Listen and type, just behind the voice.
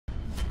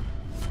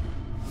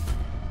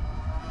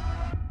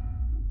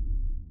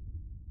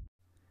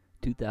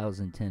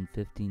2010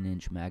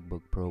 15-inch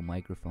Macbook Pro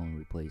microphone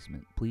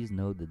replacement. Please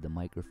note that the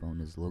microphone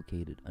is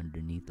located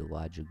underneath the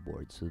logic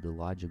board, so the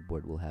logic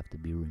board will have to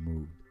be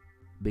removed.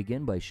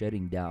 Begin by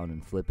shutting down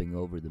and flipping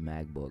over the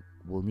MacBook.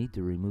 We'll need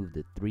to remove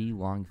the 3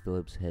 long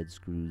Phillips head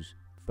screws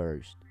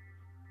first.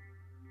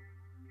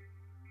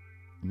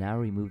 Now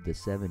remove the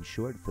 7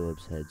 short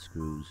Phillips head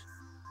screws.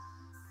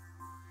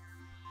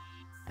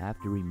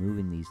 After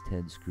removing these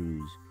 10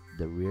 screws,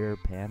 the rear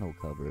panel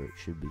cover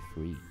should be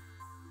free.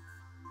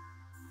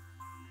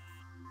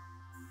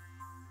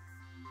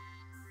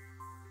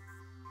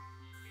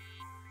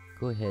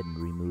 Go ahead and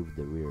remove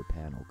the rear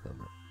panel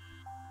cover.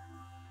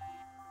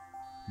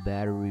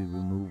 Battery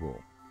removal.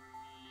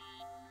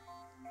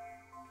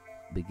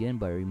 Begin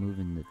by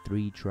removing the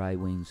 3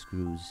 tri-wing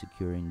screws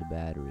securing the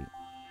battery.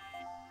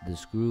 The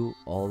screw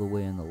all the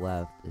way on the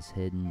left is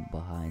hidden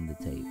behind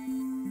the tape.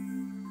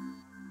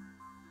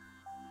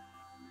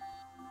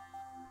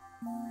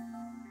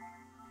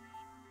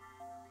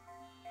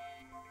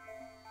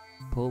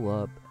 Pull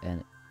up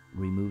and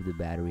remove the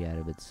battery out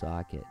of its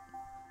socket.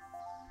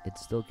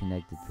 It's still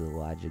connected to the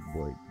logic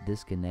board.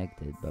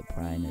 Disconnect it by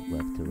prying it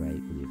left to right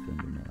with your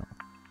fingernail.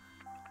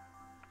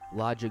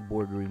 Logic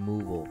board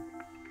removal.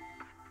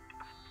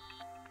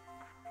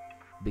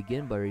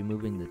 Begin by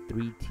removing the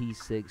 3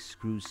 T6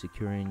 screws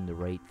securing the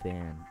right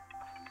fan.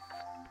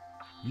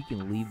 You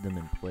can leave them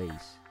in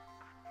place,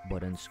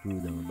 but unscrew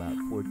them about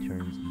 4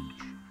 turns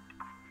each.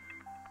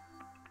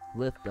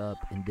 Lift up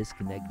and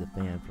disconnect the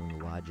fan from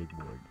the logic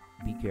board.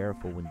 Be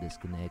careful when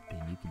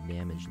disconnecting, you can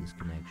damage this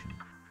connection.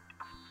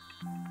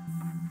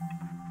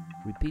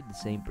 Repeat the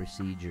same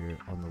procedure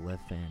on the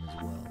left fan as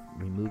well.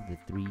 Remove the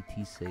 3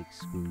 T6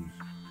 screws.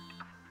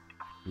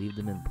 Leave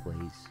them in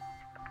place.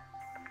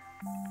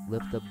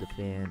 Lift up the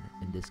fan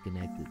and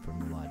disconnect it from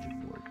the logic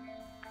board.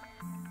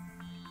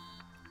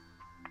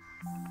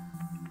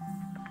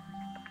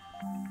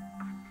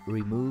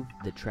 Remove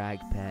the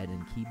trackpad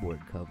and keyboard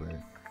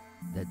cover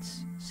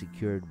that's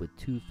secured with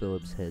 2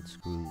 Phillips head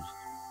screws.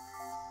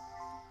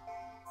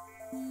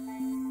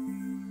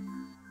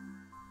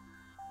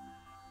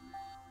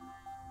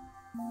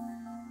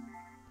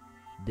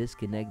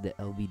 Disconnect the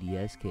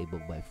LVDS cable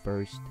by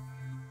first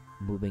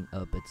moving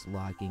up its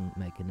locking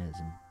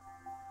mechanism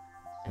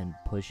and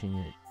pushing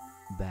it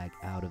back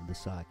out of the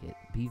socket.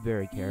 Be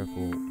very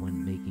careful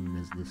when making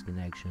this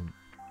disconnection.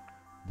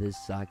 This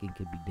socket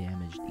could be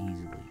damaged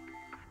easily.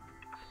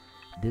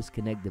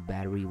 Disconnect the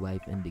battery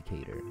life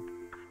indicator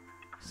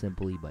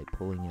simply by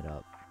pulling it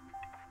up.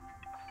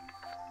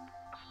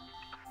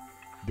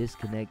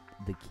 Disconnect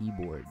the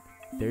keyboard.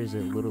 There's a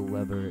little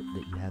lever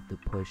that you have to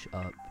push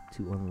up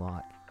to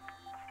unlock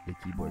the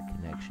keyboard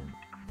connection.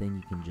 Then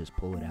you can just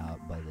pull it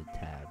out by the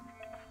tab.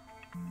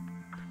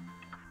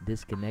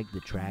 Disconnect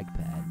the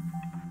trackpad.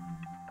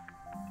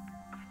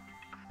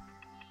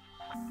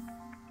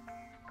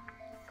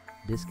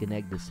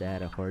 Disconnect the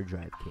SATA hard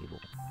drive cable.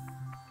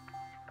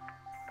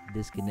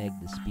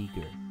 Disconnect the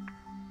speaker.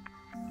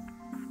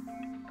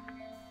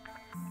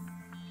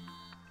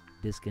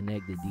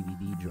 Disconnect the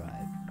DVD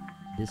drive.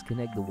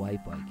 Disconnect the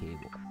Wi-Fi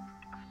cable.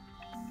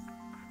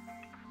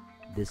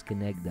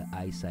 Disconnect the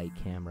iSight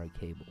camera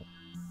cable.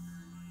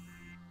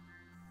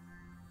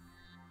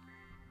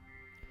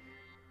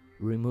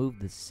 Remove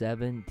the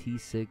 7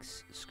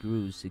 T6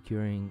 screws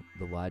securing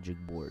the logic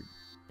board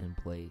in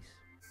place.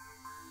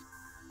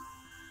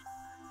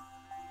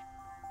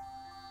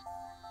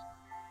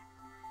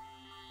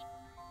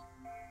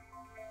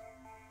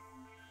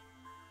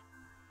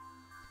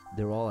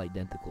 They're all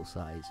identical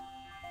size.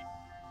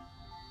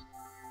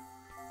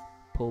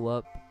 Pull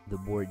up the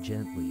board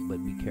gently,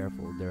 but be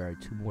careful, there are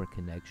 2 more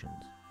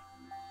connections.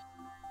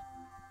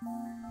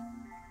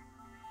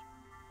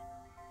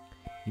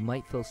 You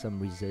might feel some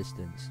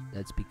resistance.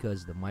 That's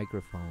because the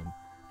microphone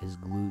is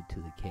glued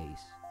to the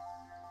case.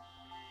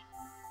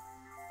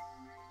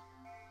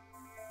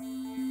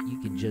 You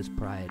can just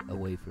pry it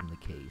away from the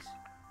case.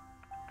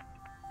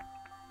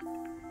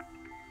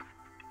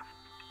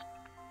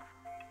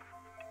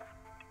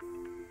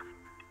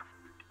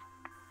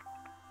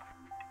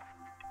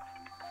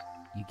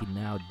 You can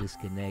now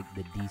disconnect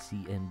the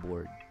DC in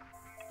board.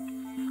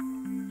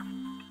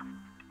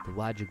 The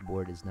logic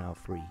board is now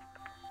free.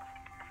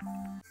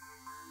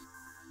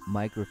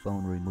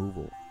 Microphone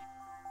removal.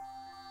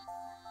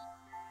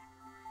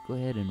 Go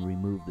ahead and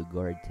remove the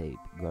guard tape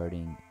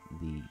guarding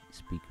the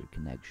speaker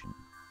connection.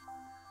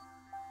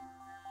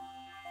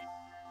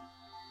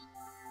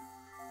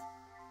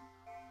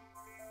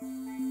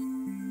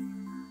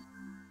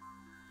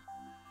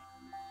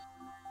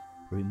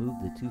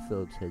 Remove the 2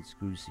 Phillips head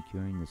screws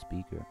securing the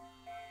speaker.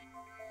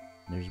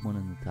 There's one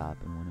on the top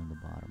and one on the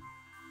bottom.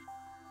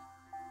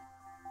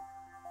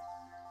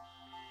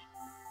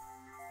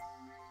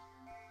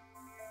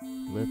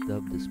 Lift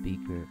up the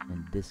speaker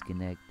and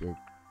disconnect it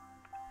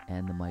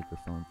and the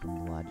microphone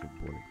from the logic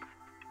board.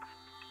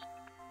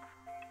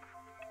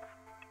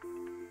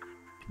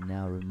 You can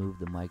now remove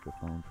the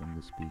microphone from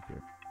the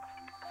speaker.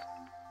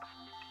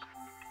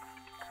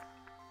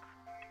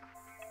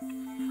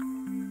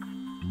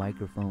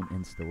 Microphone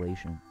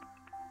installation.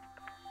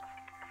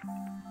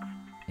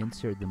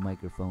 Insert the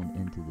microphone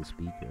into the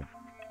speaker.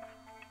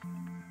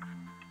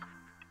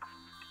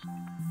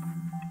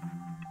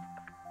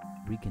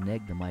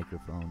 Reconnect the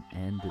microphone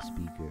and the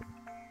speaker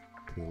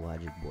to the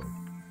logic board.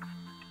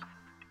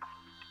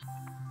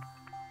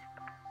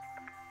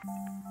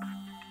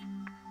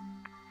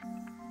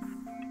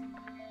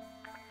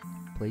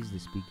 Place the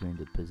speaker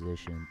into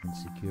position and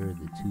secure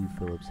the 2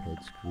 Phillips head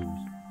screws.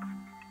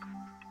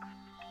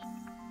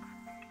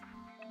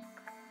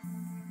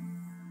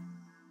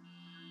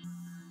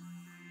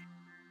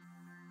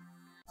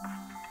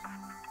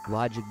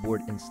 Logic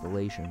board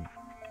installation.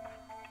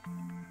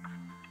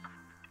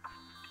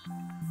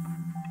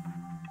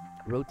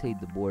 Rotate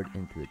the board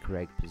into the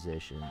correct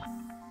position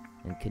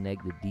and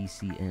connect the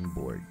DC in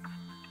board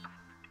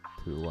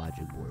to the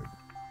logic board.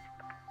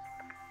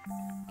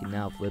 You can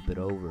now flip it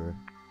over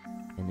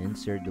and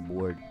insert the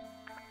board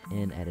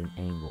in at an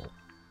angle.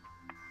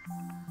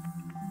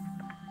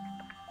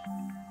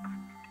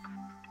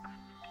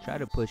 Try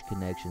to push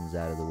connections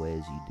out of the way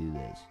as you do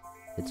this.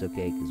 It's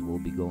okay because we'll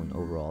be going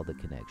over all the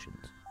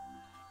connections.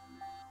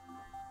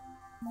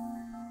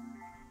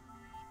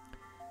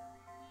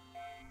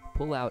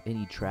 Pull out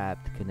any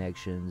trapped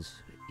connections,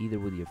 either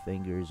with your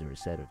fingers or a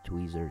set of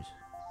tweezers.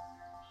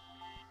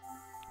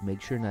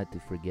 Make sure not to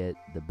forget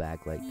the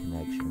backlight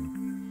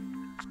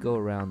connection. Just go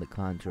around the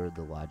contour of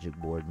the logic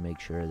board and make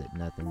sure that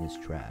nothing is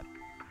trapped.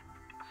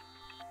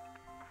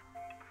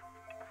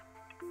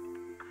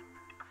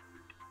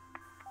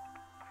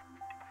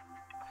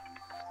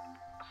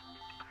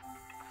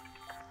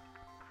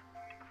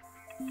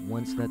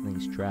 Once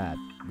nothing's trapped,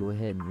 go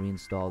ahead and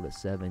reinstall the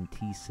 7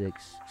 T6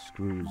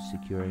 screws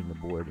securing the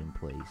board in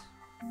place.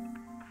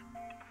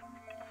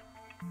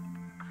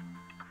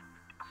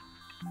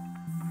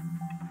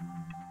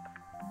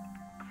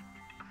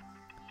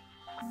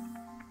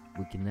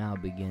 We can now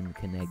begin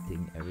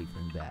connecting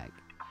everything back.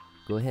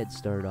 Go ahead and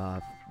start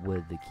off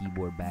with the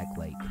keyboard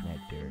backlight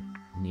connector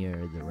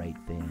near the right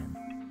fan.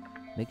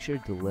 Make sure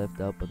to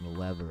lift up on the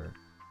lever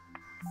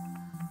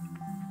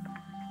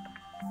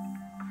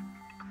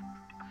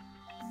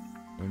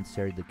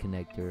insert the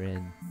connector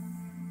in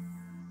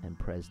and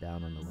press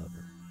down on the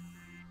lever.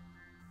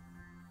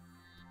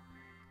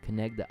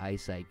 Connect the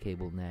eyesight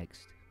cable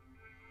next.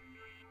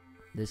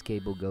 This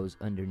cable goes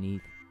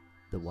underneath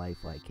the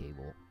Wi-Fi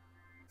cable,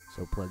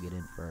 so plug it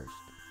in first.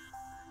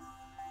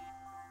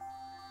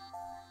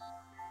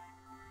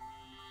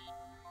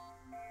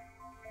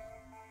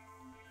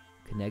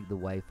 Connect the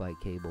Wi-Fi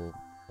cable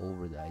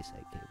over the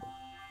eyesight cable.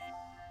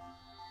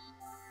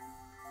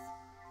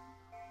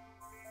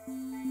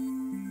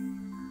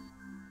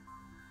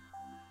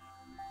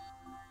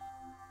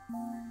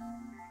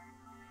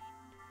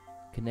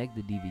 Connect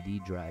the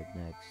DVD drive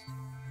next.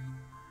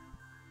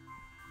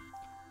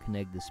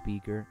 Connect the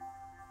speaker.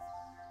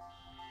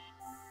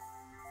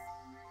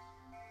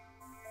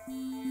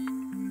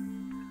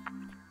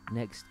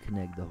 Next,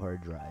 connect the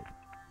hard drive.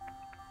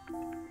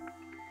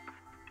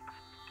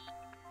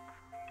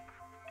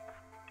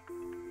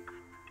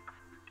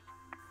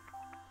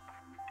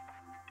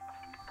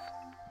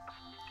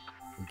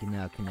 We can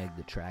now connect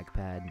the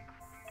trackpad.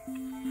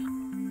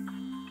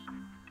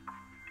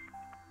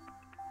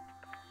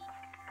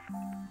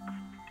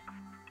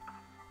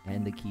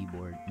 And the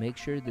keyboard. Make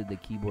sure that the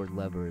keyboard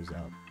lever is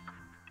up.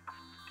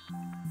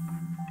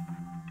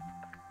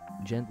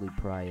 Gently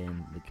pry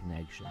in the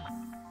connection.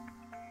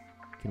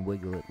 You can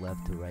wiggle it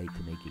left to right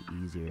to make it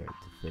easier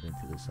to fit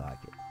into the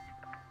socket.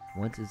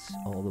 Once it's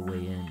all the way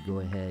in, go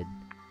ahead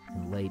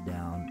and lay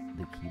down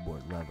the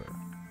keyboard lever.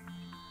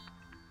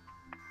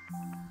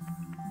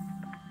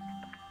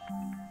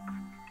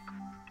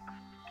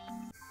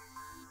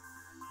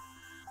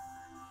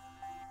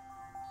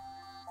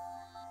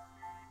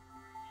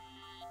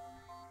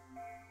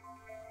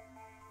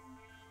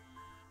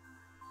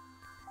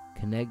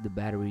 Connect the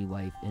battery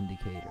life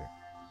indicator.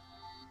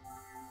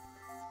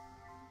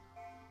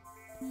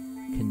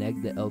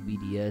 Connect the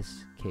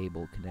LVDS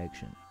cable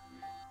connection.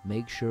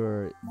 Make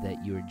sure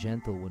that you're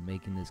gentle when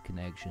making this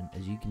connection,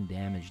 as you can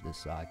damage the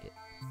socket.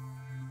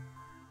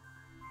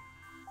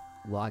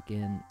 Lock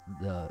in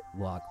the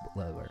lock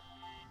lever.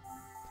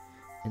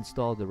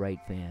 Install the right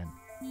fan.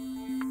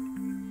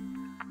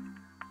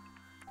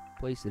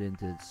 Place it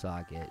into the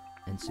socket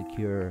and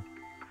secure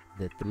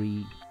the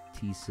 3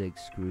 T6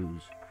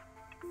 screws.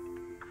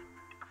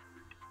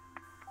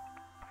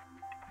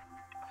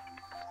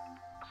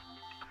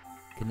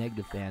 Connect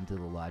the fan to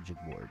the logic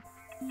board.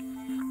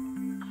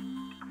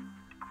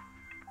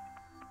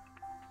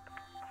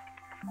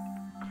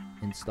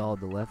 Install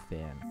the left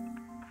fan.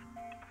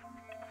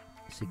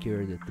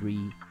 Secure the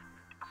 3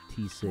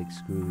 T6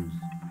 screws.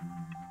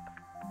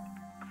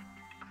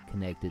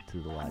 Connect it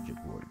to the logic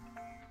board.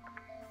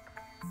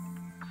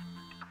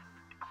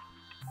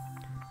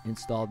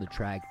 Install the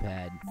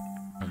trackpad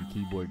and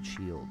keyboard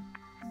shield.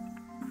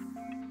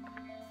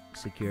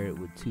 Secure it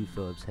with 2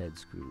 Phillips head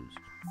screws.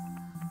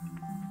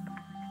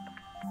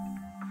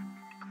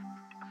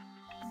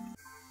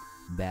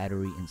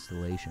 Battery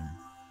installation.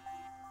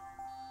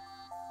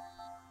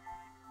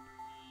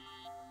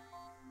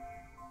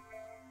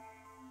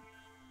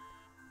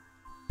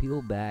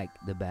 Peel back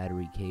the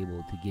battery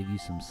cable to give you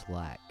some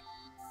slack,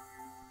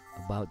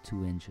 about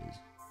 2 inches.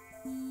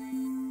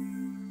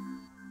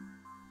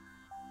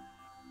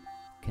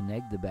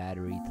 Connect the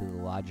battery to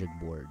the logic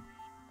board.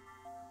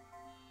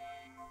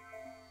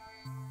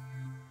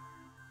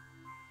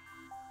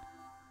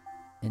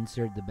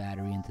 Insert the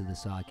battery into the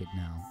socket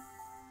now.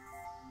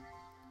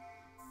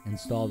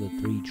 Install the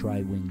 3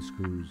 tri-wing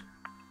screws.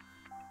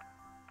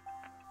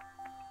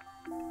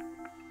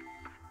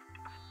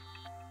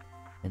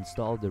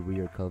 Install the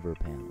rear cover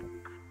panel.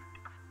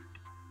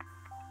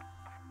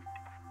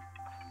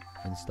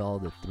 Install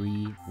the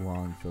 3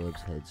 long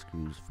Phillips head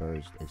screws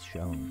first as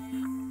shown.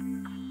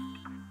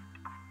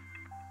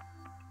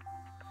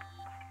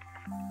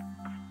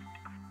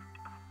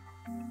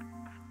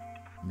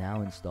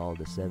 Now install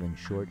the 7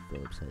 short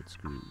Phillips head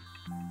screws.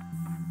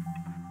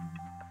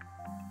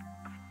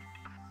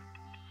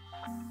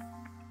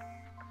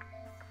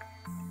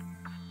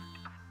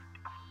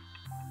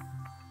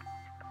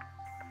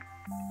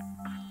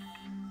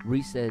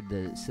 Reset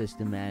the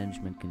system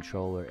management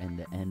controller and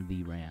the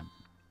NV RAM.